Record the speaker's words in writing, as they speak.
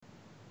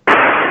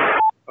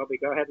Opie,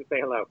 go ahead and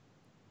say hello.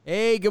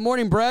 Hey, good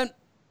morning, Brett.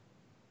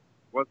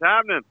 What's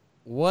happening?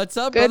 What's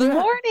up, Good brother?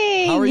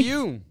 morning. How are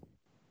you?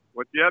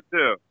 What you up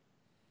to?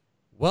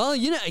 Well,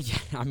 you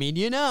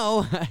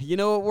know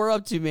what we're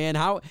up to, man.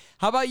 How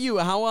about you?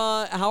 How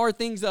are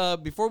things?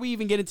 Before we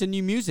even get into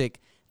new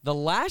music, the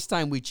last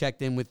time we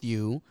checked in with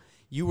you,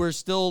 you were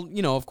still,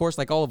 of course,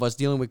 like all of us,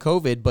 dealing with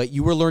COVID, but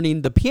you were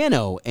learning the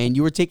piano, and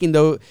you were taking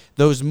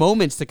those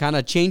moments to kind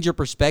of change your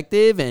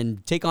perspective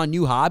and take on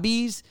new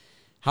hobbies.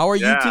 How are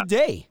you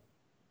today?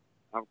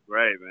 I'm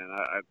great, man.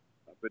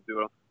 I've been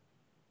doing,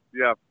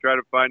 try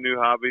to find new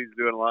hobbies,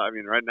 doing a lot. I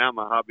mean, right now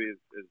my hobby is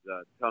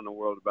telling the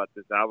world about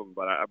this album,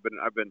 but I've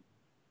been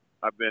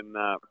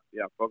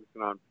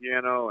focusing on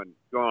piano and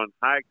going on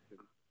hikes and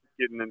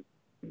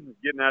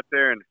getting out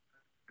there and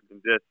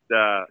just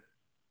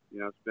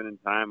spending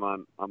time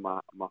on my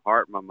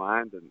heart, my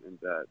mind,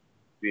 and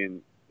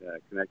being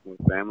connecting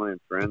with family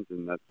and friends,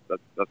 and that's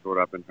what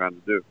I've been trying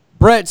to do.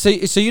 Brett, so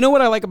you know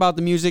what I like about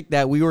the music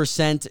that we were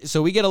sent?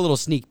 So we get a little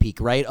sneak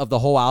peek, right, of the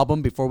whole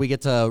album before we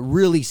get to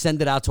really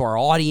send it out to our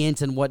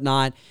audience and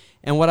whatnot.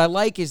 And what I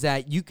like is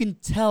that you can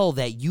tell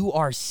that you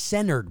are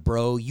centered,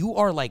 bro. You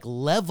are like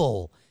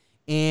level,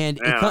 and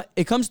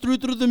it comes through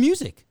the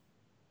music.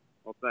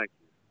 Well, thank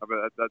you. I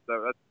mean, that's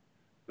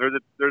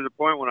there's a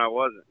point when I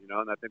wasn't,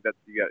 and I think that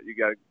you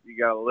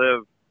got to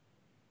live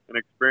and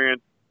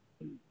experience,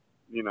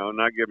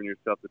 not giving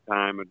yourself the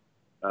time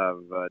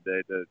of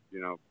day to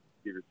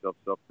give yourself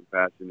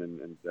self-compassion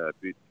and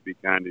be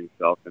kind to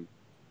yourself. And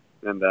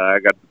I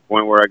got to the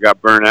point where I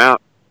got burnt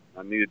out.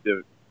 I needed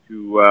to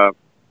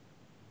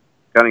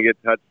kind of get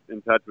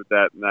in touch with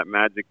that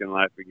magic in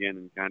life again,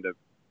 and kind of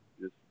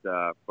just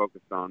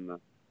focus on the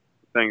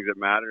things that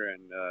matter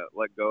and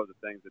let go of the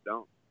things that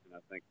don't. And I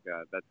think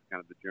that's kind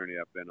of the journey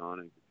I've been on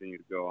and continue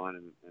to go on,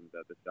 and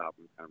this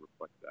album kind of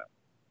reflects that.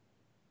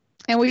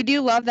 And we do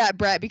love that,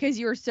 Brett, because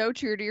you were so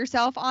true to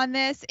yourself on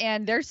this.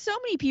 And there's so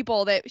many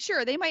people that,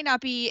 sure, they might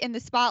not be in the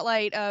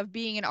spotlight of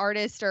being an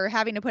artist or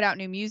having to put out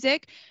new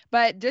music,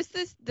 but just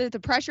the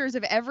pressures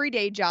of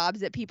everyday jobs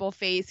that people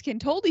face can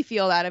totally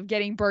feel that, of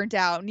getting burnt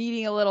out,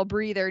 needing a little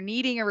breather,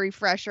 needing a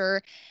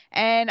refresher.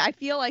 And I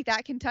feel like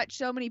that can touch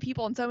so many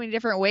people in so many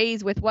different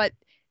ways with what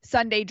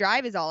Sunday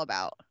Drive is all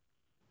about.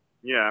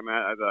 Yeah, I mean,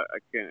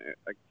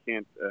 I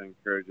can't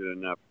encourage it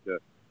enough to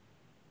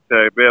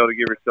be able to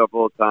give yourself a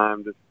little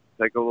time, just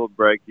take a little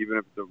break, even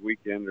if it's a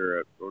weekend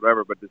or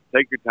whatever. But just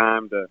take your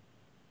time to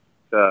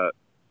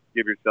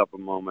give yourself a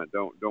moment.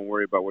 Don't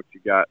worry about what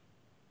you got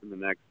in the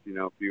next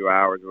few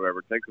hours or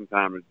whatever. Take some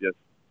time to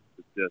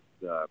just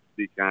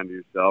be kind to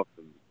yourself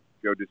and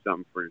go do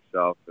something for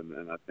yourself.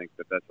 And I think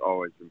that's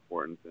always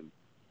important.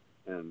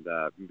 And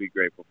be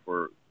grateful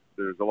for.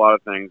 There's a lot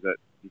of things that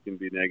you can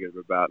be negative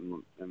about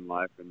in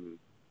life and the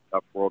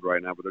tough world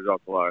right now, but there's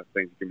also a lot of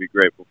things you can be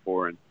grateful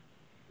for, and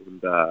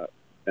to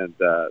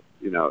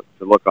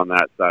look on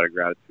that side of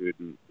gratitude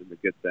and the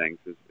good things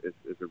is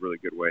a really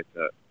good way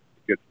to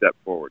good step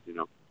forward.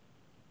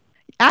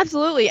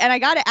 Absolutely. And I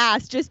got to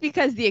ask, just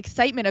because the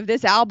excitement of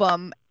this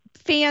album,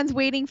 fans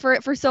waiting for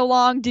it for so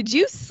long, did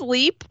you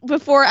sleep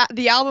before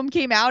the album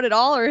came out at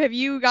all, or have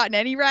you gotten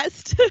any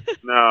rest?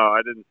 No,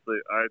 I didn't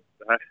sleep. I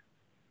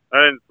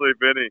didn't sleep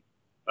any,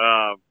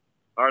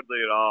 hardly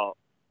at all.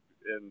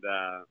 And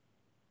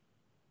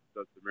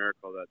so it's a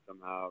miracle that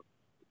somehow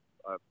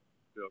I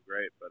feel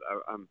great, but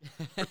I'm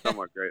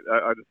somewhat great.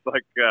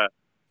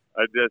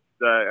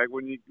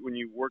 When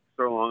you work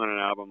so long on an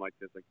album like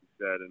this, like you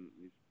said, and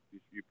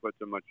you put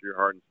so much of your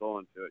heart and soul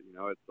into it,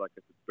 it's like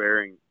it's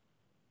bearing.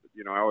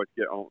 I always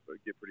get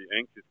pretty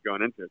anxious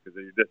going into it, because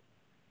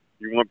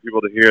you want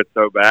people to hear it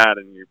so bad,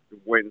 and you've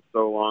been waiting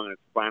so long, and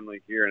it's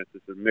finally here, and it's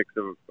just a mix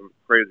of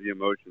crazy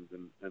emotions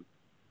and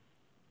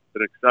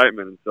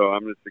excitement. And so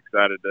I'm just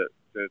excited to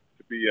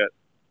be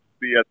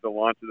at the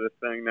launch of this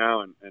thing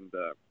now, and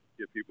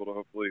get people to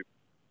hopefully,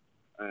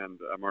 and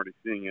I'm already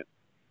seeing it,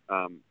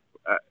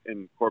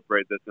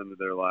 incorporate this into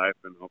their life,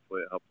 and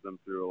hopefully it helps them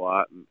through a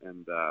lot,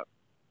 and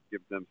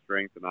gives them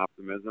strength and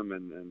optimism,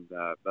 and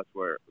that's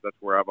where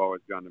I've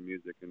always gone to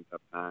music in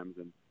tough times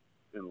and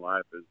in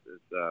life is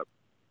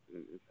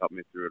it's helped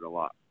me through it a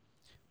lot.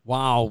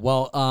 Wow.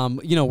 Well,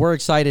 we're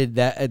excited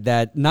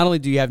that not only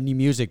do you have new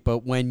music,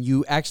 but when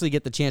you actually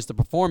get the chance to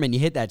perform and you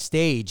hit that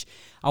stage,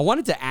 I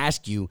wanted to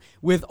ask you,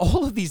 with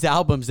all of these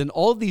albums and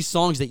all of these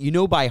songs that you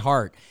know by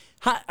heart,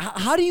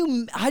 how do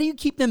you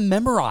keep them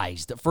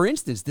memorized? For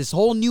instance, this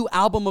whole new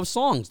album of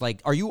songs,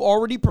 like, are you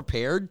already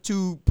prepared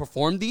to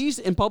perform these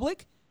in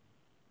public?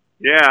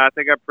 Yeah, I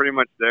think I'm pretty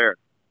much there.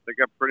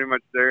 Just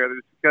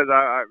because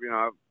I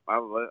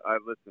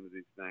listen to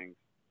these things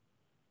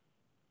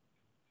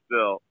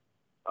still.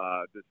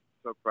 Just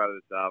so proud of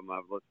this album.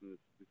 I've listened to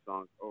these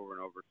songs over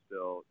and over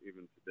still,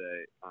 even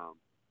today.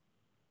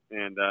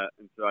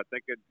 And so I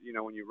think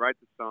when you write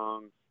the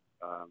songs,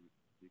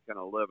 you kind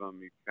of live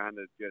them. It kind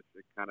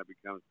of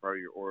becomes part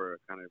of your aura,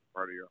 kind of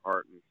part of your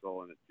heart and your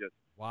soul. And it just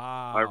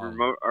wow. I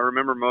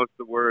remember most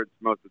of the words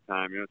most of the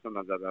time.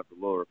 Sometimes I have a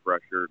little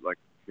refresher, like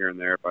here and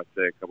there, if I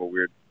say a couple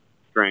weird,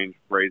 strange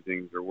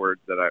phrasings or words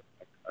that I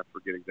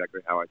forget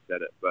exactly how I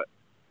said it, but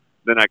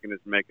then I can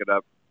just make it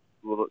up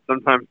a little.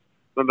 Sometimes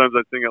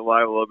I sing it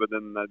live a little bit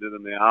than I did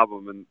in the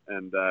album,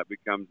 and it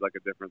becomes like a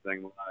different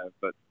thing live.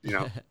 But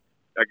I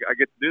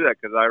get to do that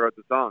because I wrote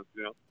the songs.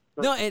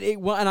 No,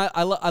 and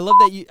I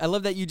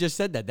love that you just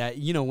said that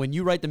when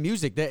you write the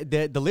music,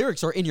 the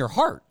lyrics are in your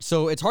heart,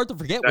 so it's hard to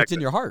forget Exactly. what's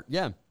in your heart.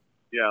 Yeah.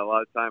 Yeah, a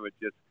lot of time it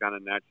just kind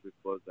of naturally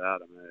flows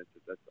out. I mean,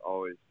 that's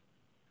always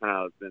kind of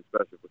how it's been,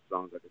 especially with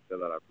songs like I said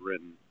that I've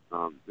written.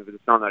 If it's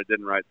a song that I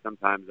didn't write,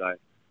 sometimes I'll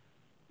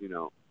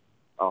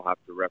have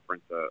to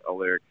reference a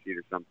lyric sheet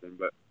or something.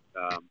 But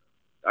I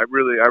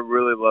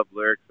really love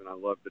lyrics, and I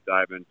love to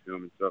dive into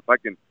them. And so if I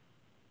can,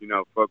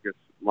 focus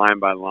line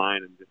by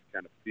line and just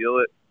kind of feel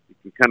it, you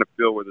can kind of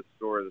feel where the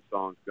story of the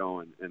song's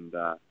going, and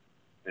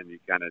you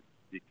kind of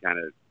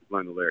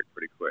learn the lyric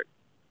pretty quick.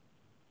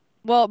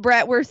 Well,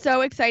 Brett, we're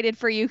so excited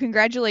for you.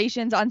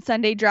 Congratulations on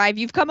Sunday Drive.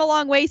 You've come a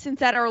long way since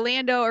that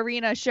Orlando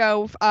Arena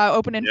show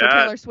opening for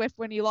Taylor Swift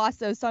when you lost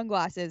those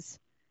sunglasses.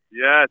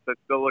 Yes, I'm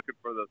still looking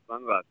for those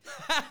sunglasses.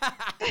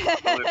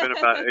 It's only been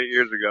about 8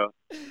 years ago.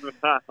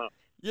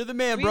 You're the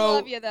man, we bro. We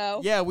love you, though.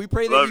 Yeah, we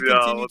pray that you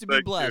continue to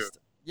be blessed.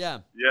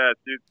 Yeah. Yes,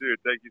 you too.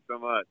 Thank you so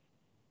much.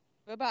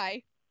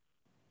 Bye-bye.